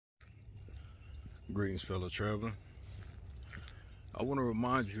Greetings, fellow traveler. I want to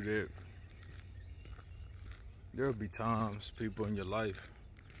remind you that there will be times, people in your life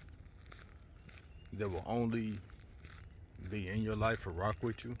that will only be in your life or rock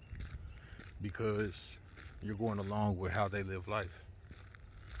with you because you're going along with how they live life.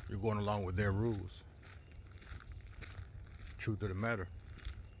 You're going along with their rules. Truth of the matter.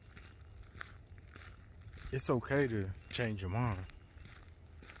 It's okay to change your mind.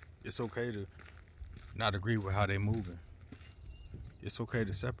 It's okay to not agree with how they're moving. It's okay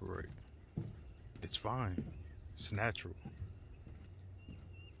to separate. It's fine. It's natural.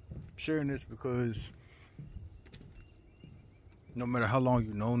 I'm sharing this because no matter how long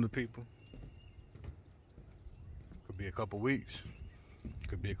you've known the people, could be a couple weeks,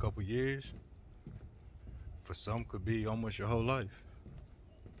 could be a couple years, for some could be almost your whole life.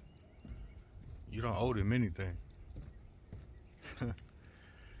 You don't owe them anything.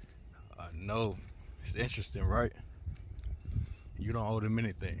 I know. It's interesting, right? You don't owe them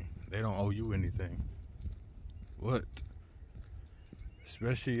anything. They don't owe you anything. What?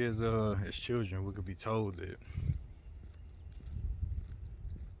 Especially as children, we could be told that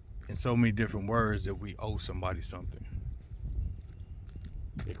in so many different words that we owe somebody something.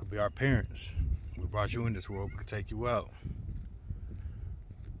 It could be our parents. We brought you in this world, we could take you out.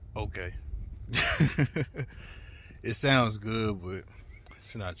 Okay. It sounds good, but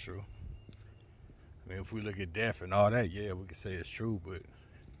it's not true. I mean, if we look at death and all that, yeah, we can say it's true, but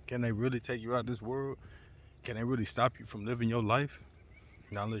can they really take you out of this world? Can they really stop you from living your life?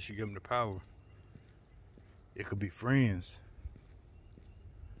 Not unless you give them the power. It could be friends.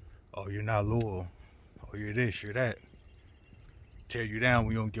 Oh, you're not loyal. Oh, you're this, you're that. Tear you down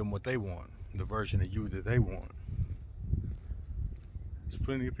when you don't give them what they want. The version of you that they want. There's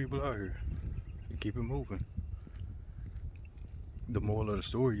plenty of people out here. And keep it moving. The moral of the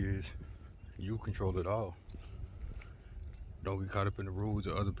story is, you control it all. Don't get caught up in the rules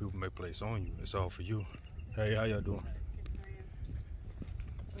that other people may place on you. It's all for you. Hey, how y'all doing?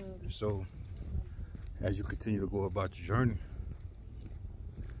 So, as you continue to go about your journey,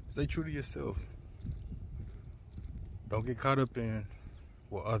 stay true to yourself. Don't get caught up in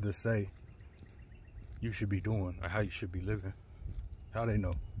what others say you should be doing or how you should be living. How they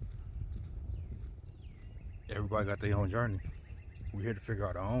know? Everybody got their own journey. We're here to figure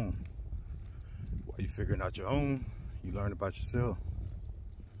out our own. While you're figuring out your own, you learn about yourself.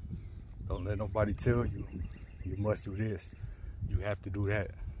 Don't let nobody tell you, you must do this. You have to do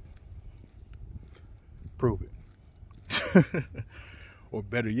that. Prove it. Or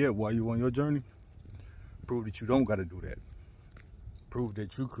better yet, while you're on your journey, prove that you don't got to do that. Prove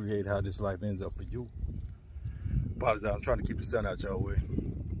that you create how this life ends up for you. Apologize, I'm trying to keep the sun out y'all way.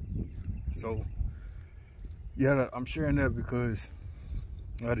 So, yeah, I'm sharing that because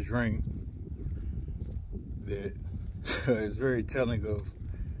I had a dream that is very telling of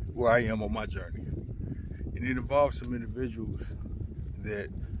where I am on my journey. And it involves some individuals that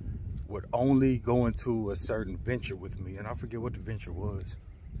would only go into a certain venture with me. And I forget what the venture was.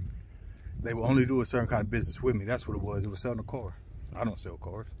 They would only do a certain kind of business with me. That's what it was. It was selling a car. I don't sell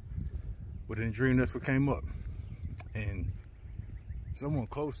cars. But in the dream, that's what came up. And someone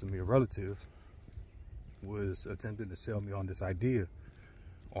close to me, a relative, was attempting to sell me on this idea,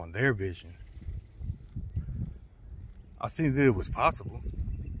 on their vision. I seen that it was possible,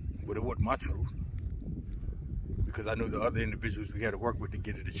 but it wasn't my truth. Because I knew the other individuals we had to work with to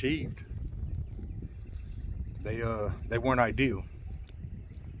get it achieved, they weren't ideal.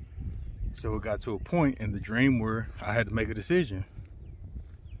 So it got to a point in the dream where I had to make a decision.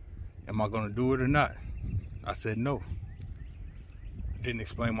 Am I gonna do it or not? I said no. Didn't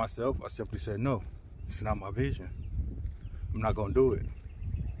explain myself, I simply said no. It's not my vision. I'm not gonna do it.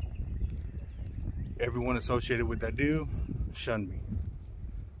 Everyone associated with that deal shunned me.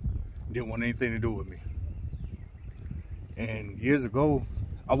 Didn't want anything to do with me. And years ago,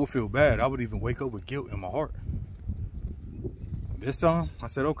 I would feel bad. I would even wake up with guilt in my heart. This time, I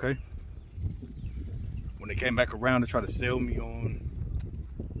said, okay. When they came back around to try to sell me on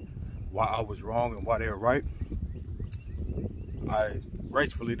why I was wrong and why they were right, I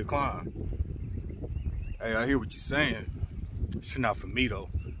gracefully declined. Hey, I hear what you're saying. It's not for me though.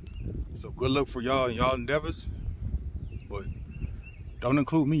 So good luck for y'all and y'all endeavors, but don't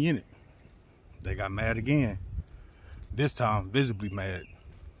include me in it. They got mad again. This time, visibly mad.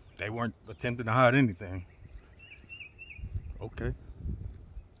 They weren't attempting to hide anything. Okay.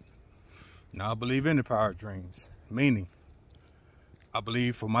 Now I believe in the power of dreams. Meaning, I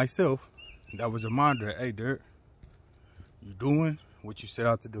believe for myself, that was a reminder that, hey, Derek, you're doing what you set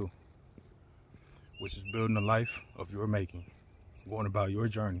out to do, which is building a life of your making, going about your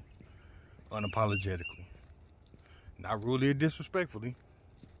journey. unapologetically. Not rudely or disrespectfully,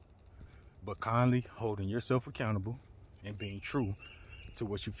 but kindly holding yourself accountable and being true to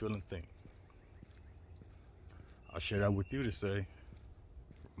what you feel and think. I'll share that with you to say,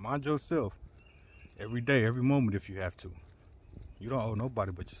 remind yourself every day, every moment if you have to. You don't owe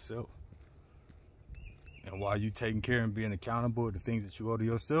nobody but yourself. And while you taking care and being accountable of the things that you owe to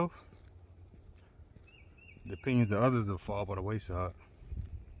yourself, the opinions of others will fall by the wayside.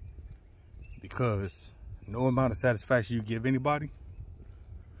 Because no amount of satisfaction you give anybody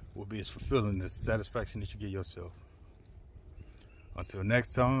will be as fulfilling as the satisfaction that you give yourself. Until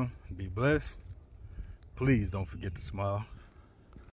next time, be blessed. Please don't forget to smile.